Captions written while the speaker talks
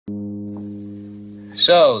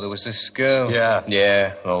So, there was this girl. Yeah.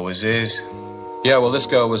 Yeah, always is. Yeah, well, this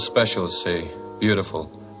girl was special, see. Beautiful.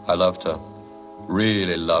 I loved her.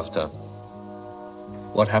 Really loved her.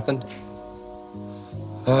 What happened?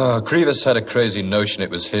 Grievous had a crazy notion it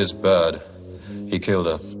was his bird. He killed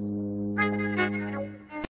her.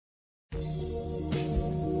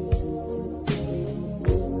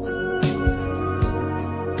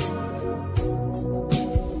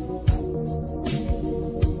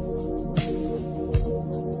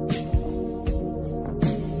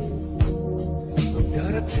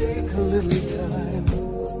 Take a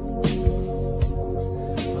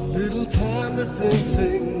little time to think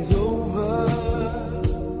things over.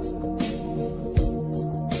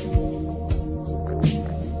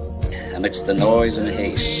 Amidst the noise and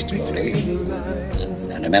haste, Molly,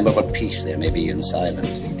 and remember what peace there may be in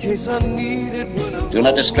silence. Do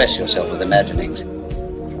not distress yourself with imaginings.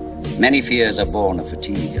 Many fears are born of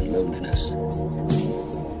fatigue and loneliness.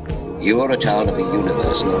 You are a child of the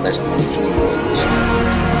universe no less than a dreamer of this life.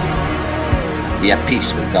 Be at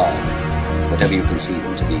peace with God, whatever you conceive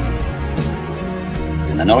him to be.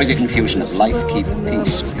 In the noisy confusion of life, keep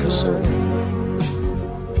peace with your soul.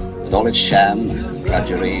 With all its sham,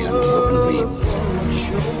 drudgery, and broken dreams,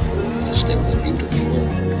 it is still a beautiful world.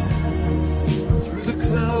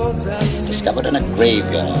 Discovered in a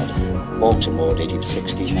graveyard, Baltimore, dated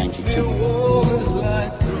 1692.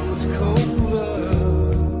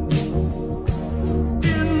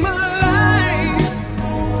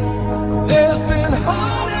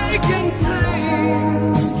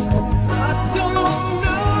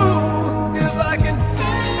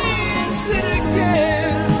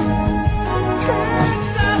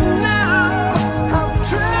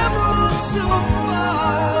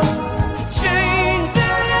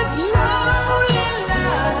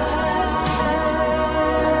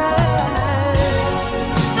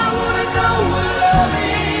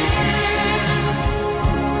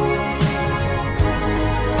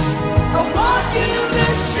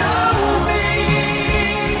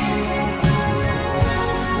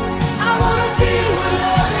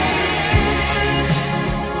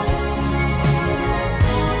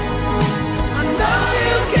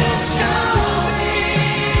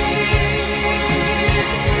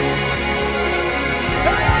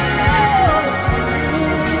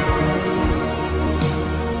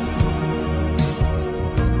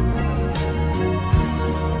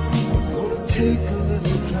 Take a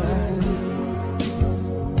little time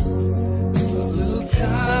to look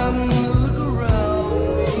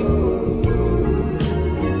around me.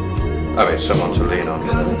 I mean, someone to lean on.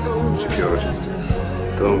 Security.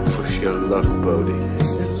 Don't push your luck, Bodie.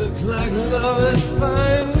 It looks like love has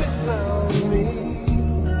finally found me.